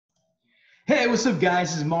Hey, what's up guys?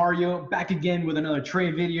 This is Mario back again with another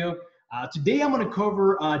trade video. Today I'm going to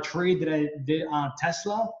cover a trade that I did on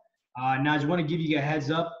Tesla. Now I just want to give you a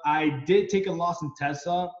heads up. I did take a loss in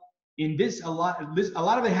Tesla. In this, a lot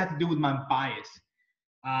of it had to do with my bias.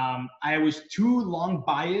 I was too long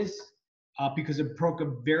biased because it broke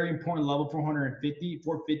a very important level, 450.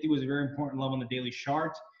 450 was a very important level in the daily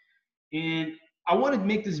chart. And I want to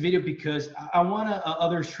make this video because I want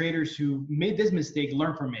other traders who made this mistake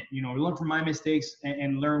learn from it. You know, learn from my mistakes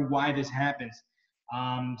and learn why this happens. So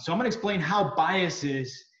I'm going to explain how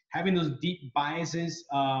biases, having those deep biases,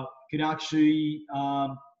 could actually,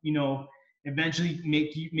 you know, eventually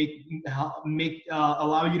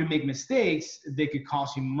allow you to make mistakes that could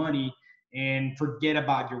cost you money and forget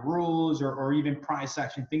about your rules or even price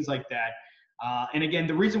action, things like that. And again,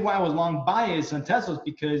 the reason why I was long biased on Tesla is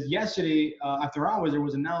because yesterday, after hours, it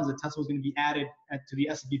was announced that Tesla was going to be added to the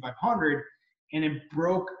S&P 500, and it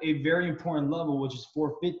broke a very important level, which is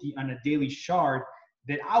 450 on a daily chart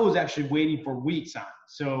that I was actually waiting for weeks on.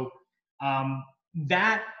 So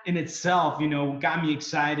that in itself, you know, got me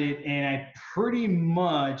excited, and I pretty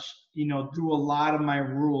much, you know, threw a lot of my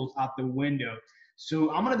rules out the window.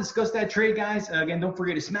 So I'm going to discuss that trade, guys. Again, don't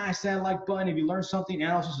forget to smash that like button if you learned something,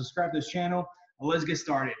 and also subscribe to this channel. Let's get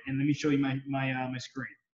started, and let me show you my screen.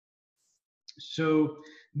 So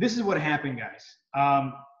this is what happened, guys.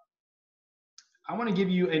 I want to give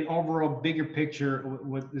you an overall bigger picture of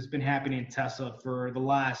what has been happening in Tesla for the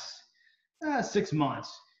last 6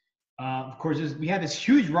 months. Of course, we had this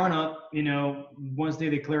huge run up. You know, once they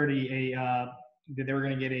declared that they were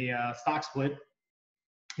going to get a stock split.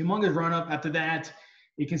 Humongous run up. After that,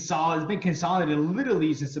 it's been consolidated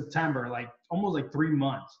literally since September, like almost like 3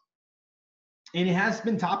 months. And it has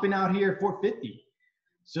been topping out here at 450.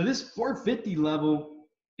 So this 450 level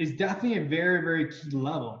is definitely a very, very key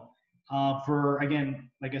level for, again,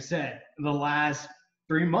 like I said, the last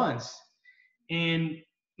 3 months. And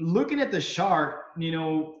looking at the chart, you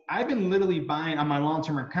know, I've been literally buying on my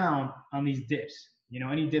long-term account on these dips. You know,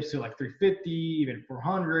 any dips to like 350, even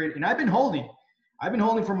 400, and I've been holding. I've been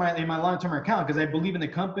holding in my long-term account because I believe in the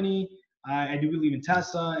company. I do believe in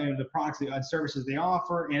Tesla and the products and services they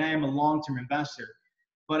offer, and I am a long-term investor.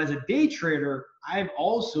 But as a day trader, I've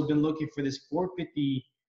also been looking for this 450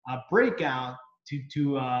 breakout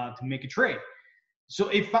to make a trade. So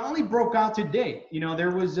it finally broke out today. You know,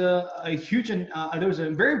 there was a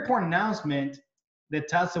very important announcement that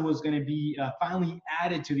Tesla was going to be finally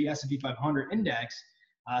added to the S&P 500 index,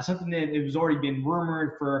 something that it was already been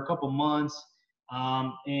rumored for a couple months.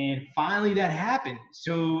 And finally that happened.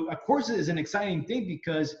 So of course it is an exciting thing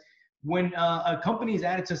because when a company is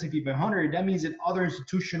added to S&P 500, that means that other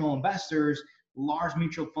institutional investors, large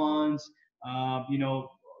mutual funds, you know,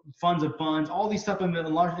 funds of funds, all these type of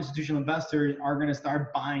large institutional investors are going to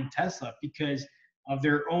start buying Tesla because of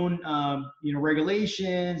their own, you know,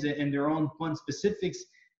 regulations and their own fund specifics.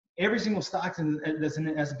 Every single stock that's in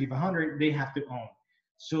the S&P 500, they have to own.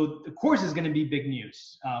 So of course it's going to be big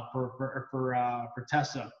news for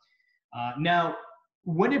Tesla. Now,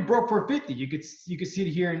 when it broke 450, you could see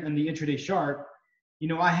it here in the intraday chart. You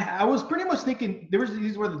know, I was pretty much thinking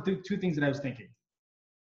these were the two things that I was thinking.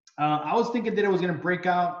 I was thinking that it was going to break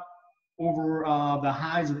out over the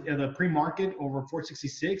highs of the pre-market over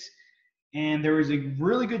 466, and there was a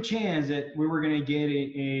really good chance that we were going to get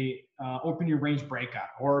a opening range breakout,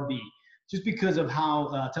 ORB. Just because of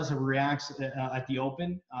how Tesla reacts at the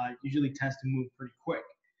open, usually tends to move pretty quick.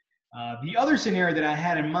 The other scenario that I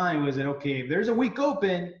had in mind was that, okay, if there's a weak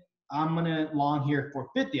open, I'm going to long here at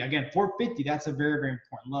 450. Again, 450, that's a very, very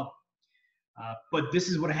important level. But this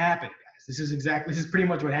is what happened, guys. This is pretty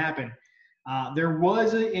much what happened. There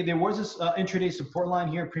was this intraday support line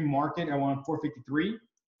here pre-market around 453.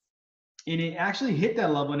 And it actually hit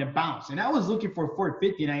that level and it bounced. And I was looking for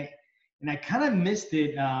 450, and I kind of missed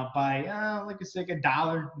it by, like I said, like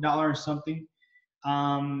 $1 or something.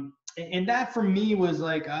 And that for me was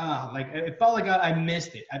like it felt like I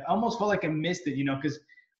missed it. I almost felt like I missed it, you know, because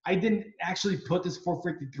I didn't actually put this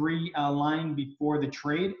 453 line before the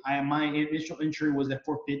trade. My initial entry was at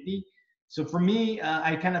 450. So for me,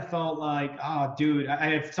 I kind of felt like, oh, dude,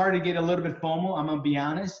 I started to get a little bit FOMO, I'm going to be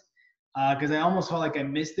honest, because I almost felt like I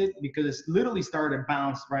missed it because it's literally started to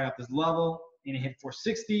bounce right off this level, and it hit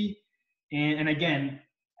 460. And again,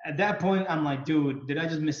 at that point, I'm like, dude, did I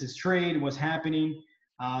just miss this trade? What's happening?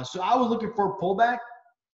 So I was looking for a pullback,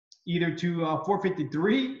 either to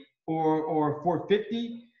 453 or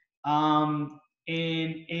 450. And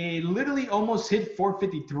it literally almost hit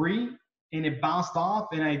 453, and it bounced off.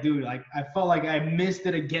 And I felt like I missed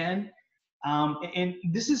it again. And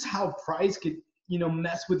this is how price could, you know,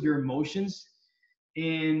 mess with your emotions.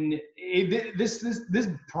 This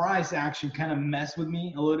price action kind of messed with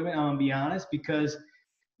me a little bit. I'm gonna be honest, because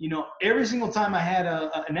every single time I had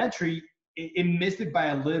an entry, it missed it by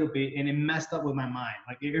a little bit, and it messed up with my mind.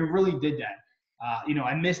 Like it really did that.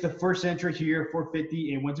 I missed the first entry here,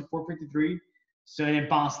 450. It went to 453. So it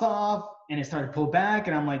bounced off, and it started to pull back,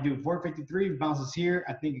 and I'm like, dude, 453 bounces here.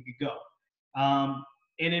 I think it could go.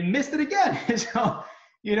 And it missed it again.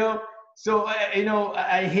 So,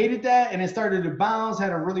 I hated that, and it started to bounce,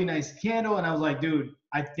 had a really nice candle, and I was like, dude,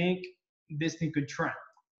 I think this thing could trend.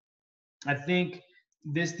 I think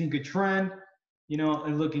this thing could trend,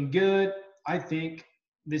 and looking good. I think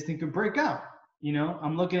this thing could break out.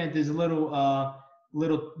 I'm looking at this little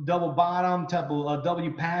double bottom type of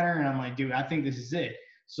W pattern, and I'm like, dude, I think this is it.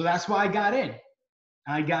 So that's why I got in.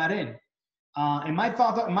 And my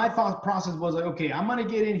thought process was like, okay, I'm gonna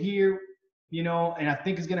get in here, and I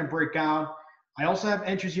think it's gonna break out. I also have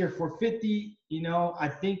entries here, 450. I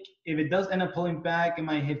think if it does end up pulling back, it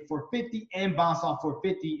might hit 450 and bounce off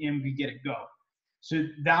 450, and we get it go. So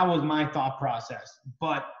that was my thought process.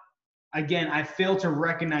 But again, I failed to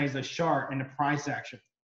recognize the chart and the price action.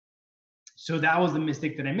 So that was the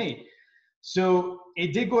mistake that I made. So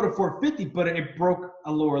it did go to 450, but it broke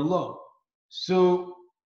a lower low. So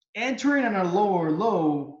entering on a lower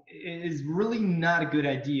low is really not a good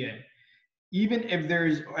idea, even if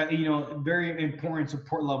there's very important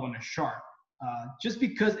support level in the chart, just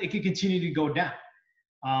because it could continue to go down.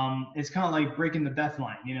 It's kind of like breaking the death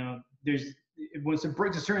line. Once it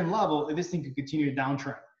breaks a certain level, this thing could continue to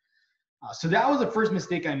downtrend. So that was the first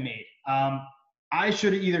mistake I made. I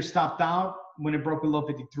should have either stopped out when it broke below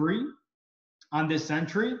 53 on this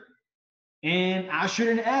entry, and I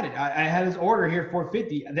shouldn't have added. I had this order here,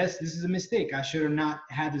 450. This is a mistake. I should have not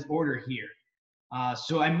had this order here.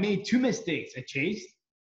 So I made two mistakes. I chased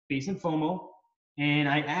based on FOMO, and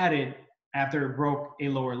I added after it broke a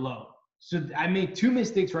lower low. So I made two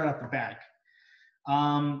mistakes right off the bat.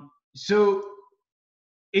 So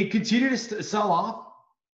it continued to sell off.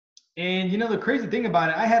 And the crazy thing about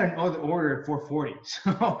it, I had another order at 440.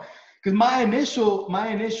 So, because my initial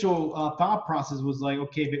thought process was like,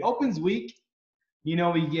 okay, if it opens weak, we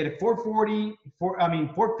get a 440,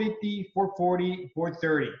 450, 440,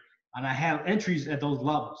 430, and I have entries at those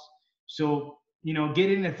levels. So,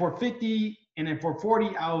 getting at 450 and then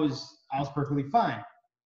 440, I was perfectly fine.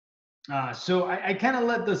 So I kind of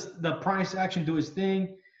let the price action do its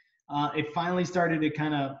thing. It finally started to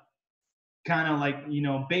kind of like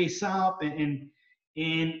base out, and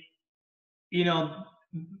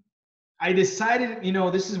I decided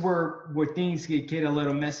this is where things get a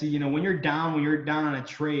little messy. When you're down on a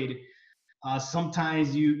trade,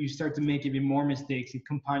 sometimes you start to make even more mistakes and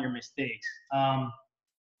compound your mistakes.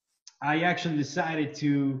 I actually decided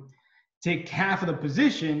to take half of the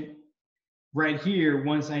position right here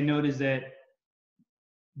once I noticed that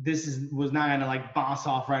this was not gonna like bounce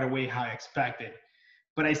off right away how I expected.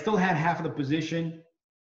 But I still had half of the position.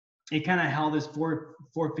 It kind of held this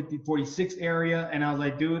 450, 46 area. And I was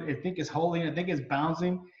like, dude, I think it's holding. I think it's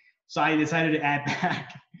bouncing. So I decided to add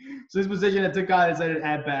back. So this position I took out, I decided to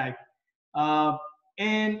add back.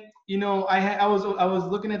 And I was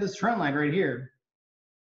looking at this trend line right here.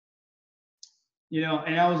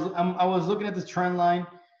 And I was looking at this trend line.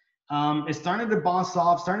 It started to bounce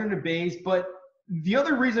off, starting to base, but the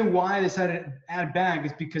other reason why I decided to add back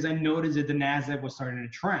is because I noticed that the NASDAQ was starting to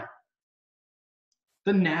trend.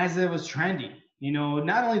 The NASDAQ was trending.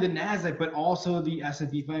 Not only the NASDAQ, but also the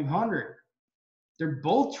S&P 500. They're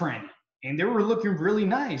both trending, and they were looking really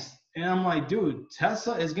nice. And I'm like, dude,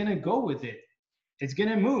 Tesla is going to go with it. It's going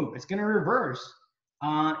to move. It's going to reverse.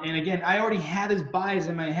 And again, I already had this bias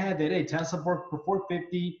in my head that, hey, Tesla for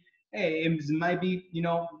 450, hey, it might be,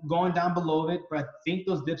 going down below it, but I think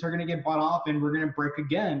those dips are going to get bought off, and we're going to break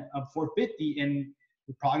again of 450, and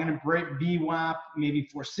we're probably going to break VWAP, maybe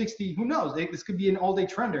 460. Who knows? This could be an all-day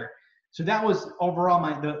trender. So that was overall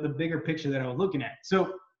the bigger picture that I was looking at.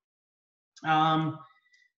 So,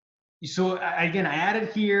 again, I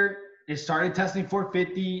added here. It started testing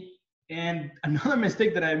 450, and another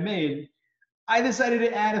mistake that I made, I decided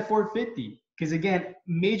to add a 450 because, again,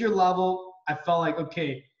 major level, I felt like,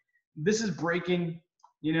 okay, this is breaking,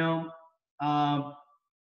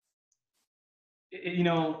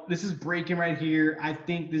 this is breaking right here. I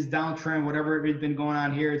think this downtrend, whatever has been going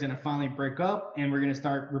on here, is going to finally break up, and we're going to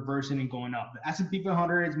start reversing and going up. The S&P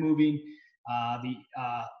 500 is moving. The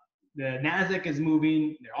NASDAQ is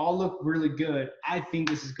moving. They all look really good. I think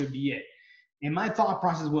this could be it. And my thought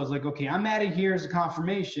process was like, okay, I'm adding here as a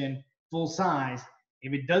confirmation, full size.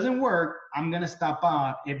 If it doesn't work, I'm going to stop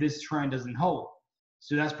out if this trend doesn't hold.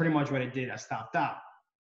 So that's pretty much what I did. I stopped out.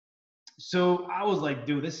 So I was like,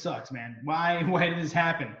 dude, this sucks, man. Why did this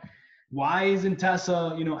happen? Why isn't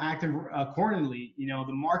Tesla, acting accordingly? The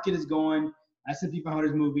market is going, S&P 500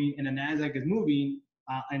 is moving, and the Nasdaq is moving,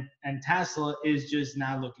 and Tesla is just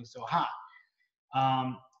not looking so hot.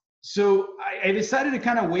 So I decided to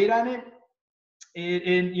kind of wait on it,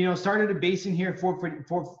 and started a base in here for what do you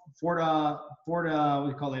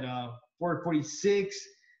call it, 446,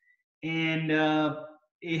 and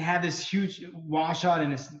it had this huge washout,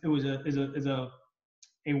 and it was a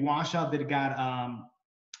washout that got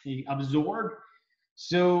absorbed.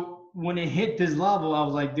 So when it hit this level, I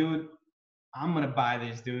was like, dude, I'm gonna buy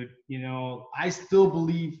this, dude. I'm still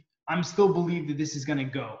believe that this is gonna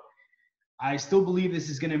go. I still believe this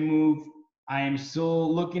is gonna move. I am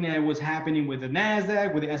still looking at what's happening with the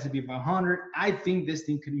Nasdaq, with the S&P 500. I think this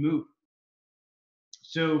thing could move.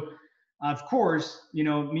 So, of course,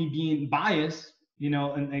 me being biased,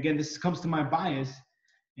 and again, this comes to my bias,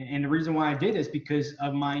 and the reason why I did is because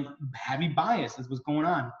of my heavy bias. That's what's going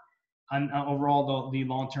on overall the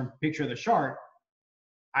long-term picture of the chart.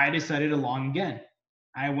 I decided to long again.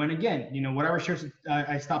 I went again. Whatever shares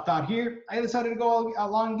I stopped out here, I decided to go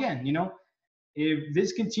long again. If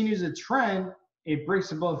this continues a trend, it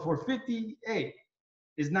breaks above 450. Hey,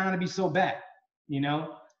 it's not gonna be so bad.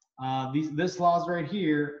 This loss right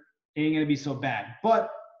here ain't gonna be so bad. But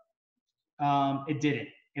it didn't.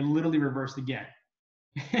 It literally reversed again.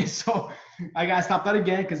 So I got stopped out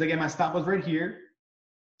again because again my stop was right here.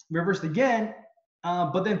 Reversed again,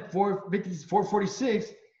 but then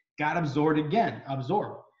 446 got absorbed again.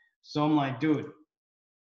 So I'm like, dude,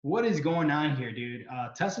 what is going on here, dude?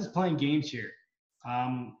 Tesla's playing games here.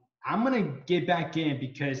 I'm gonna get back in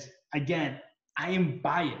because again, I am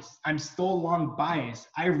biased. I'm still long biased.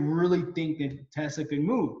 I really think that Tesla could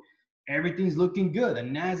move. Everything's looking good. The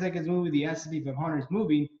Nasdaq is moving. The S&P 500 is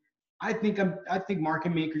moving. I think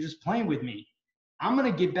market makers just playing with me. I'm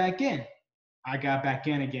gonna get back in. I got back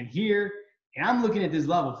in again here, and I'm looking at this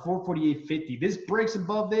level 448.50. This breaks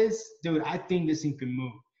above this, dude. I think this thing can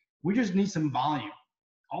move. We just need some volume.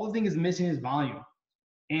 All the thing is missing is volume,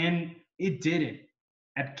 and it didn't.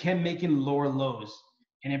 It kept making lower lows,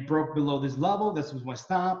 and it broke below this level. This was my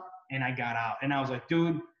stop, and I got out. And I was like,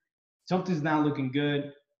 dude, something's not looking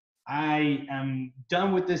good. I am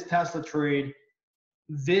done with this Tesla trade.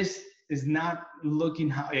 This is not looking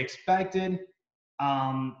how I expected.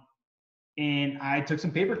 And I took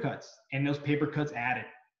some paper cuts, and those paper cuts added.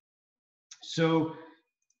 So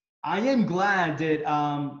I am glad that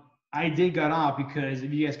I did get off, because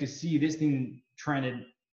if you guys could see, this thing trended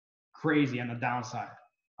crazy on the downside.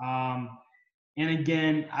 And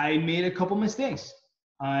again, I made a couple mistakes.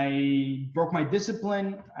 I broke my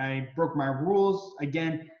discipline. I broke my rules.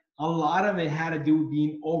 Again, a lot of it had to do with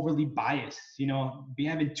being overly biased,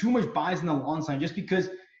 having too much bias in the long side, just because,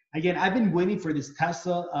 again, I've been waiting for this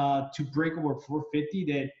Tesla to break over 450.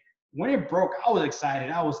 That when it broke, I was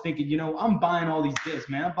excited. I was thinking, I'm buying all these dips,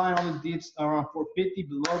 man. I'm buying all these dips around 450.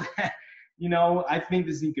 Below that, I think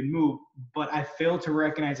this thing can move. But I failed to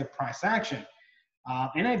recognize a price action.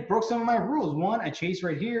 And I broke some of my rules. One, I chased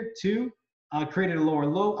right here. Two, created a lower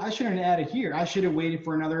low. I shouldn't have added here. I should have waited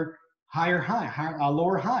for another higher high,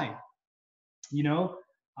 lower high.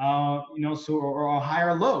 Or a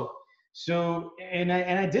higher low. So, and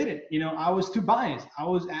I did it. I was too biased. I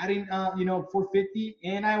was adding, 450,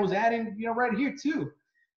 and I was adding, right here too.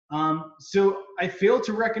 So I failed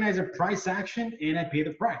to recognize a price action, and I paid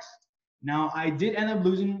the price. Now, I did end up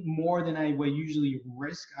losing more than I would usually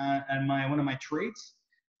risk on one of my trades.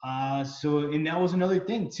 And that was another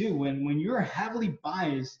thing too. When you're heavily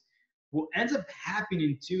biased, what ends up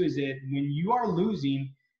happening too is that when you are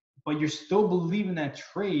losing, but you're still believing that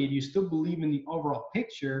trade, you still believe in the overall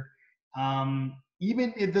picture,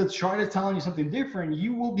 even if the chart is telling you something different,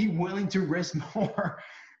 you will be willing to risk more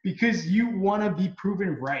because you want to be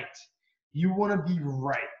proven right. You want to be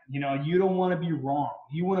right. You don't want to be wrong.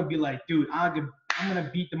 You want to be like, dude, I'm going to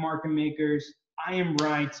beat the market makers. I am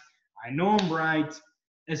right. I know I'm right,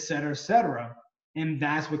 et cetera, et cetera. And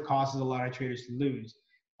that's what causes a lot of traders to lose.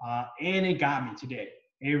 And it got me today.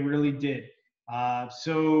 It really did.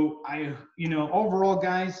 So overall,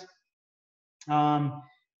 guys,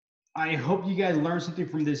 I hope you guys learned something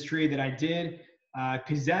from this trade that I did,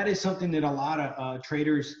 because that is something that a lot of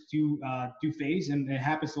traders do face, and it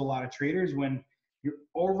happens to a lot of traders when you're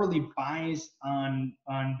overly biased on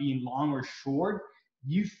being long or short.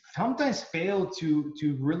 You sometimes fail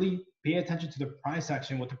to really pay attention to the price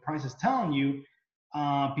action, what the price is telling you,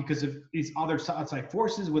 because of these other outside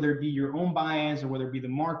forces, whether it be your own bias or whether it be the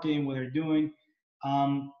market and what they're doing.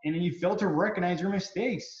 And then you fail to recognize your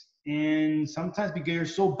mistakes. And sometimes because you're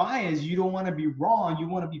so biased, you don't want to be wrong, you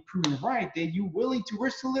want to be proven right, that you're willing to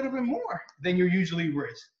risk a little bit more than you usually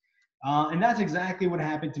risk. And that's exactly what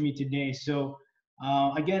happened to me today. So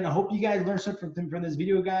again, I hope you guys learned something from this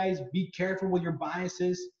video, guys. Be careful with your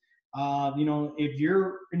biases. You know, if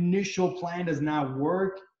your initial plan does not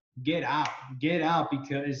work, get out,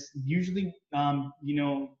 because usually, you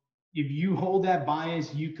know, if you hold that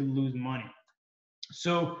bias, you can lose money.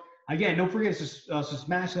 So again, don't forget to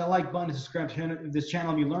smash that like button, subscribe to this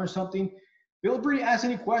channel if you learned something. Feel free to ask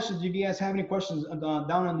any questions if you guys have any questions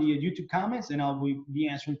down on the YouTube comments, and I'll be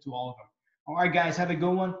answering to all of them. All right, guys, have a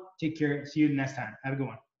good one. Take care. See you next time. Have a good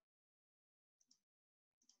one.